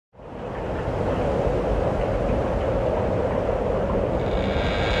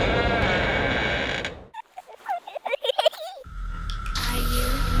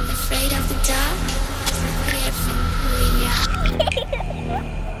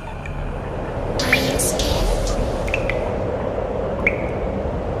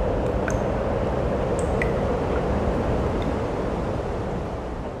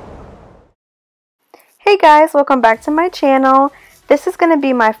guys, welcome back to my channel. This is going to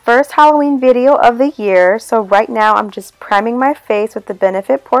be my first Halloween video of the year. So right now I'm just priming my face with the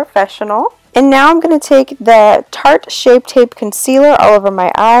Benefit Porefessional. And now I'm going to take the Tarte Shape Tape Concealer all over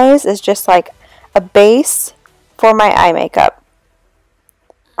my eyes as just like a base for my eye makeup.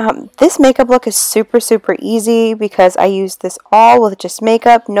 This makeup look is super easy because I use this all with just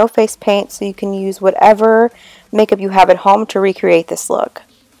makeup, no face paint, so you can use whatever makeup you have at home to recreate this look.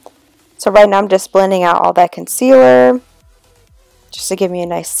 So right now I'm just blending out all that concealer just to give me a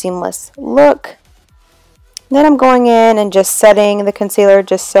nice seamless look. Then I'm going in and just setting the concealer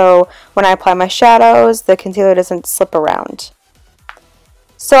just so when I apply my shadows, the concealer doesn't slip around.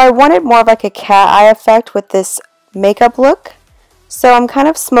 So I wanted more of like a cat eye effect with this makeup look. So I'm kind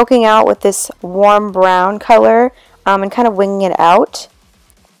of smoking out with this warm brown color and kind of winging it out.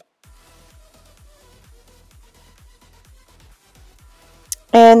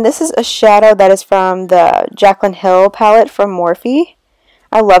 And this is a shadow that is from the Jaclyn Hill palette from Morphe.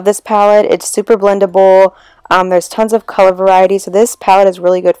 I love this palette. It's super blendable. There's tons of color variety. So this palette is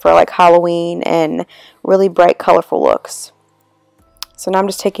really good for like Halloween and really bright colorful looks. So now I'm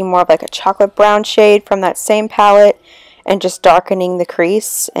just taking more of like a chocolate brown shade from that same palette and just darkening the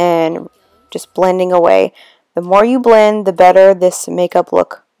crease and just blending away. The more you blend, the better this makeup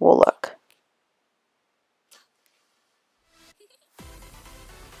look will look.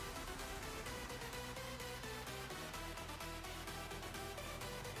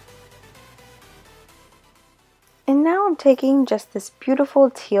 And now I'm taking just this beautiful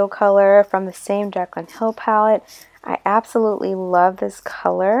teal color from the same Jaclyn Hill palette. I absolutely love this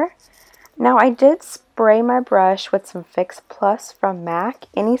color. Now I did spray my brush with some Fix Plus from MAC.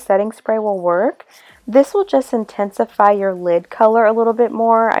 Any setting spray will work. This will just intensify your lid color a little bit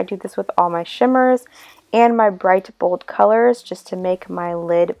more. I do this with all my shimmers and my bright bold colors just to make my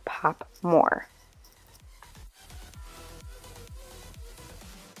lid pop more.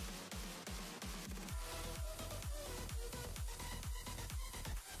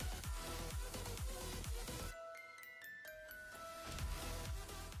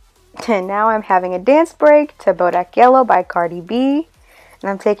 And now I'm having a dance break to Bodak Yellow by Cardi B. And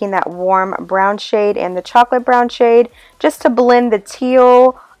I'm taking that warm brown shade and the chocolate brown shade just to blend the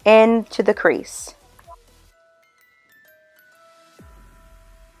teal into the crease.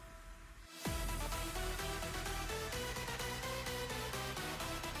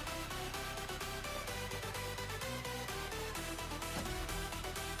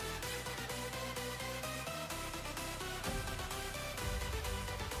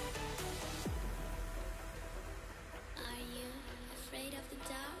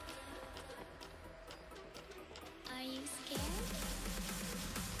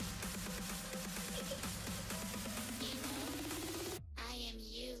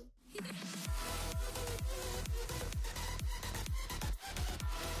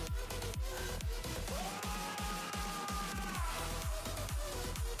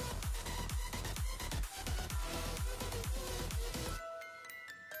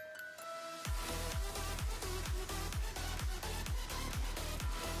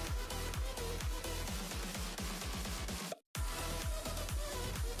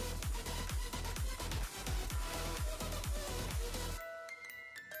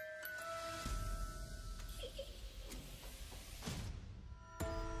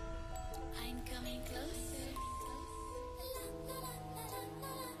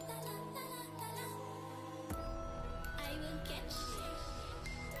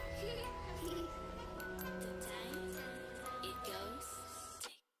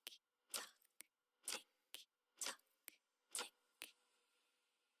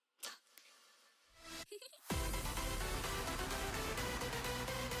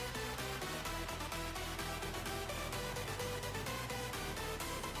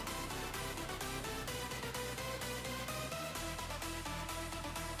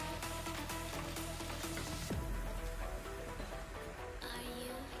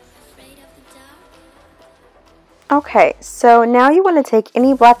 Okay, so now you want to take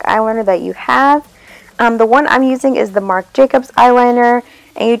any black eyeliner that you have. The one I'm using is the Marc Jacobs eyeliner,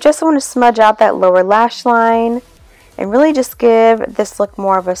 and you just want to smudge out that lower lash line and really just give this look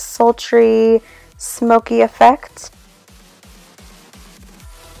more of a sultry, smoky effect.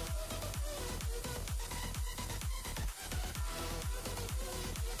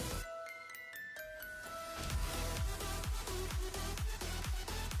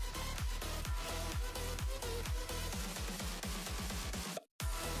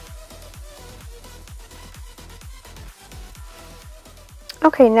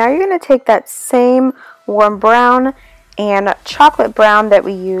 Okay, now you're going to take that same warm brown and chocolate brown that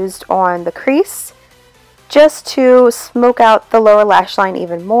we used on the crease just to smoke out the lower lash line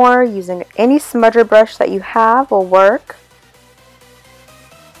even more. Using any smudger brush that you have will work.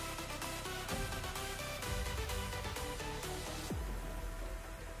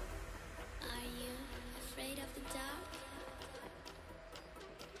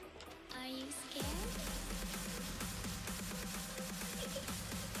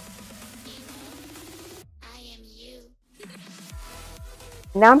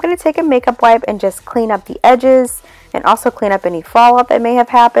 Now I'm going to take a makeup wipe and just clean up the edges and also clean up any fallout that may have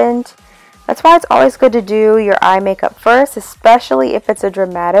happened. That's why it's always good to do your eye makeup first, especially if it's a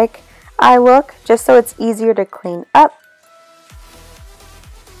dramatic eye look, just so it's easier to clean up.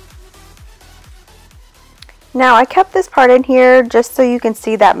 Now I kept this part in here just so you can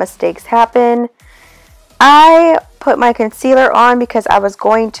see that mistakes happen. I put my concealer on because I was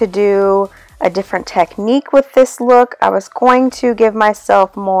going to do a different technique with this look. I was going to give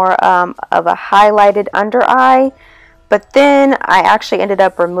myself more of a highlighted under eye, but then I actually ended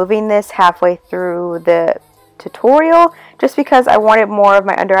up removing this halfway through the tutorial just because I wanted more of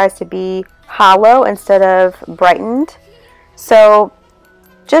my under eyes to be hollow instead of brightened. So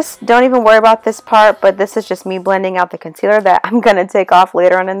just don't even worry about this part, but this is just me blending out the concealer that I'm going to take off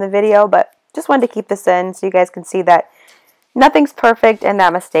later on in the video, but just wanted to keep this in so you guys can see that nothing's perfect and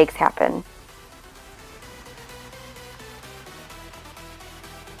that mistakes happen.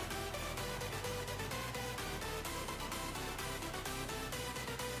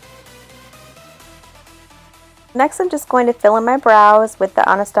 Next, I'm just going to fill in my brows with the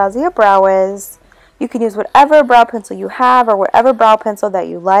Anastasia Brow Wiz. You can use whatever brow pencil you have or whatever brow pencil that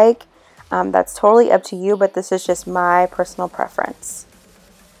you like. That's totally up to you, but this is just my personal preference.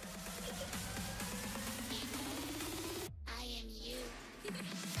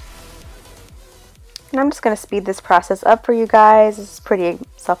 And I'm just going to speed this process up for you guys. This is pretty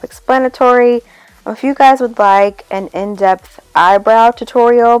self-explanatory. If you guys would like an in-depth eyebrow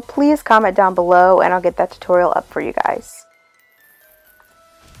tutorial, please comment down below and I'll get that tutorial up for you guys.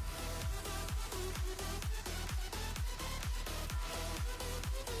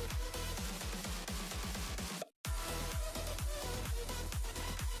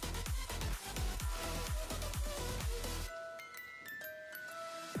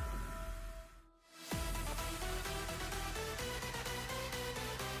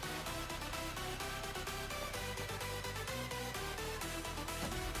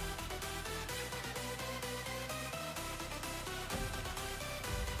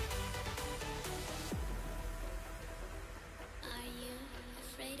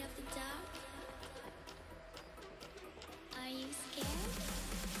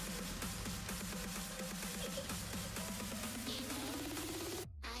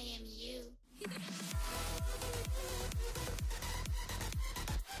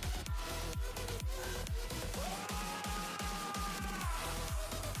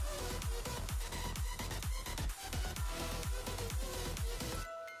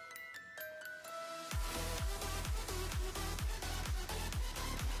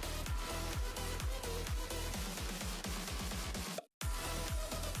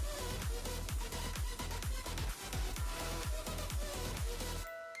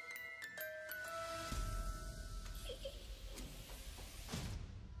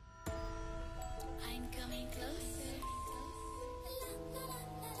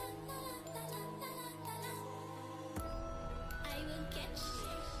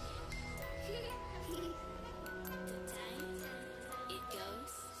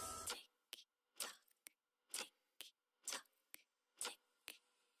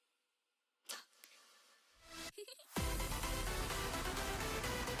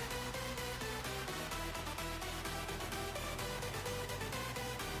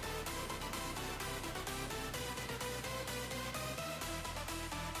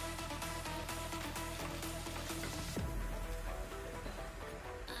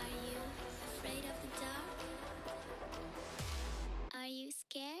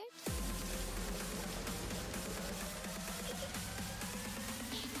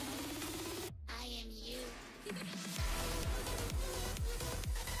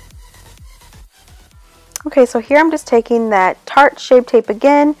 Okay, so here I'm just taking that Tarte Shape Tape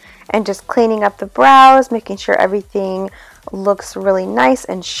again and just cleaning up the brows, making sure everything looks really nice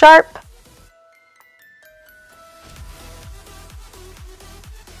and sharp.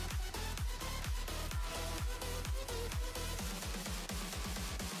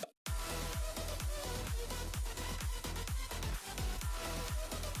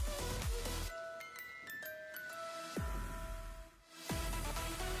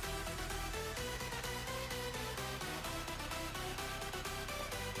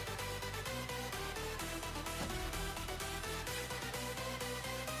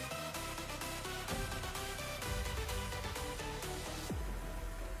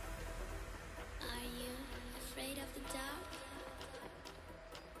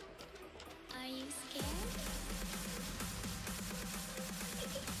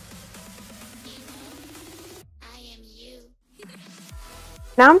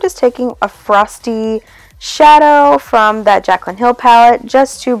 Now I'm just taking a frosty shadow from that Jaclyn Hill palette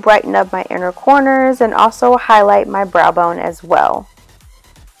just to brighten up my inner corners and also highlight my brow bone as well.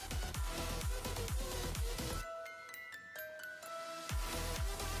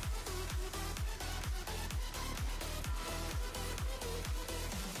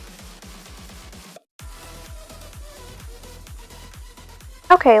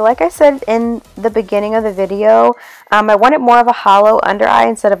 Okay, like I said in the beginning of the video, I wanted more of a hollow under eye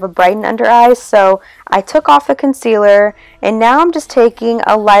instead of a brightened under eye, so I took off the concealer, and now I'm just taking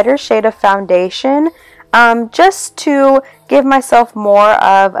a lighter shade of foundation just to give myself more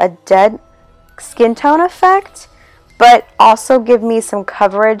of a dead skin tone effect, but also give me some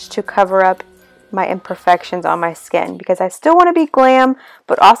coverage to cover up my imperfections on my skin, because I still want to be glam,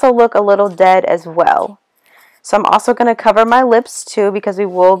 but also look a little dead as well. So I'm also going to cover my lips too, because we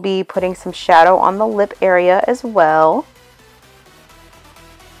will be putting some shadow on the lip area as well.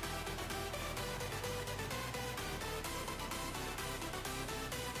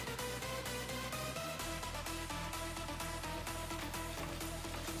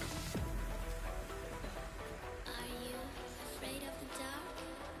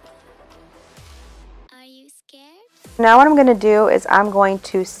 Now what I'm going to do is I'm going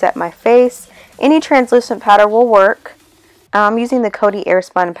to set my face. Any translucent powder will work. I'm using the Coty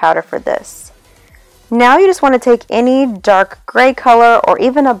Airspun powder for this. Now you just want to take any dark gray color, or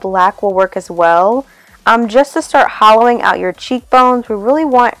even a black will work as well. Just to start hollowing out your cheekbones. We really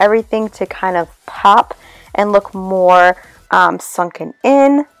want everything to kind of pop and look more sunken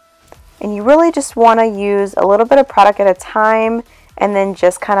in. And you really just want to use a little bit of product at a time and then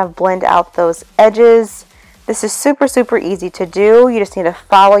just kind of blend out those edges. This is super, super easy to do. You just need to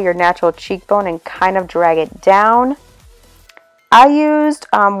follow your natural cheekbone and kind of drag it down. I used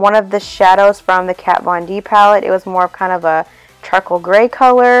one of the shadows from the Kat Von D palette. It was more of kind of a charcoal gray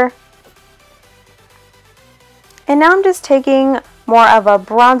color. And now I'm just taking more of a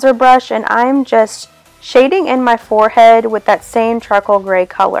bronzer brush, and I'm just shading in my forehead with that same charcoal gray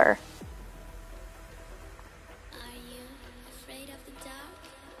color.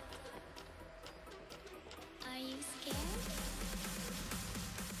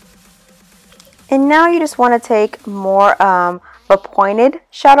 And now you just want to take more of a pointed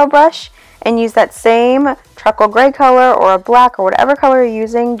shadow brush and use that same charcoal gray color or a black or whatever color you're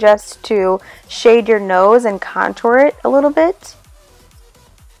using just to shade your nose and contour it a little bit.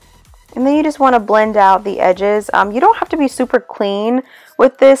 And then you just want to blend out the edges. You don't have to be super clean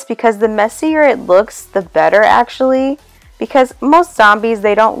with this, because the messier it looks, the better actually. Because most zombies,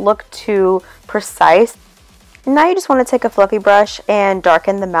 they don't look too precise. And now you just want to take a fluffy brush and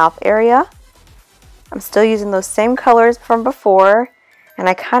darken the mouth area. I'm still using those same colors from before, and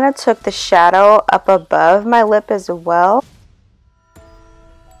I kind of took the shadow up above my lip as well.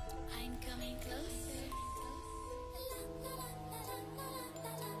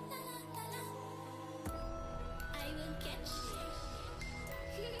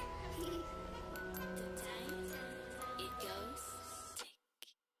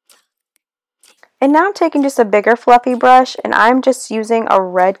 And now I'm taking just a bigger fluffy brush, and I'm just using a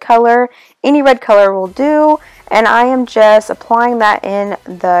red color. Any red color will do. And I am just applying that in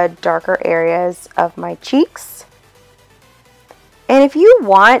the darker areas of my cheeks. And if you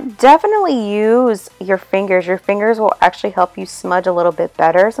want, definitely use your fingers. Your fingers will actually help you smudge a little bit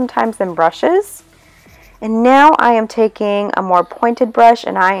better sometimes than brushes. And now I am taking a more pointed brush,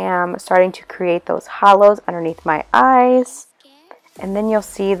 and I am starting to create those hollows underneath my eyes. And then you'll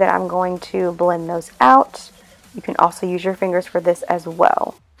see that I'm going to blend those out. You can also use your fingers for this as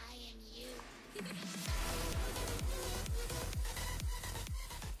well.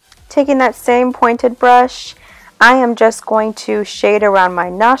 Taking that same pointed brush, I am just going to shade around my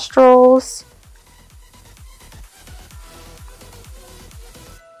nostrils.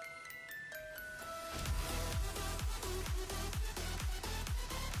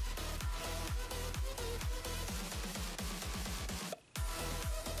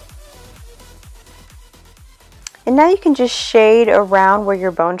 And now you can just shade around where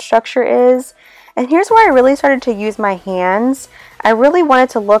your bone structure is. And here's where I really started to use my hands. I really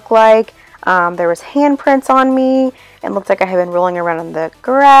wanted to look like there was handprints on me, and looked like I had been rolling around in the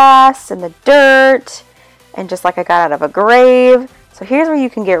grass and the dirt, and just like I got out of a grave. So here's where you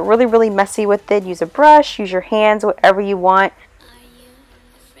can get really, really messy with it. Use a brush, use your hands, whatever you want.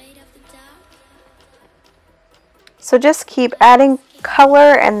 So just keep adding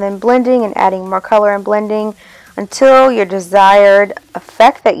color and then blending and adding more color and blending until your desired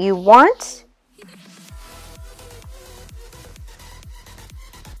effect that you want.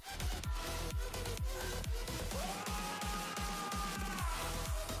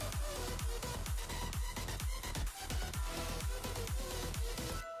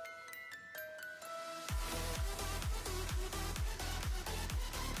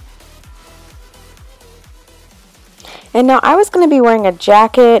 And now I was going to be wearing a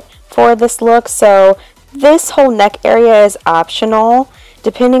jacket for this look, so this whole neck area is optional.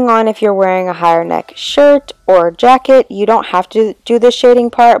 Depending on if you're wearing a higher neck shirt or jacket, you don't have to do the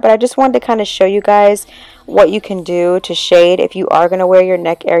shading part, but I just wanted to kind of show you guys what you can do to shade if you are going to wear your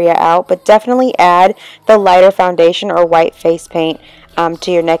neck area out. But definitely add the lighter foundation or white face paint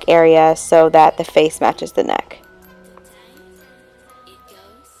to your neck area so that the face matches the neck.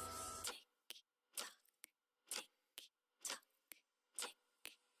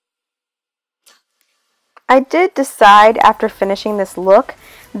 I did decide after finishing this look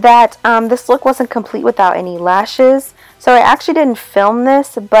that this look wasn't complete without any lashes. So I actually didn't film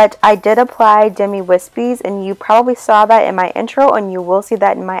this, but I did apply Demi Wispies, and you probably saw that in my intro, and you will see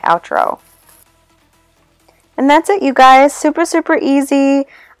that in my outro. And that's it, you guys. Super, super easy.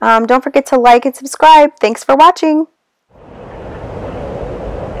 Don't forget to like and subscribe. Thanks for watching.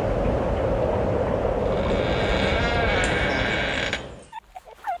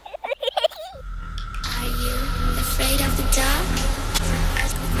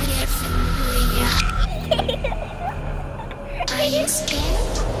 Are you scared?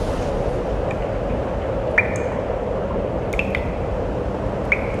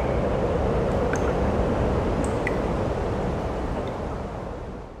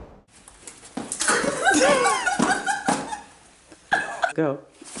 Go.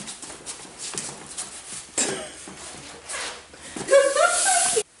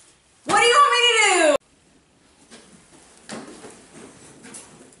 What do you want me to do?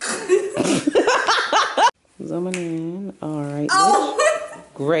 Zooming in. All right. Oh!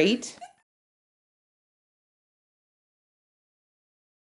 Great.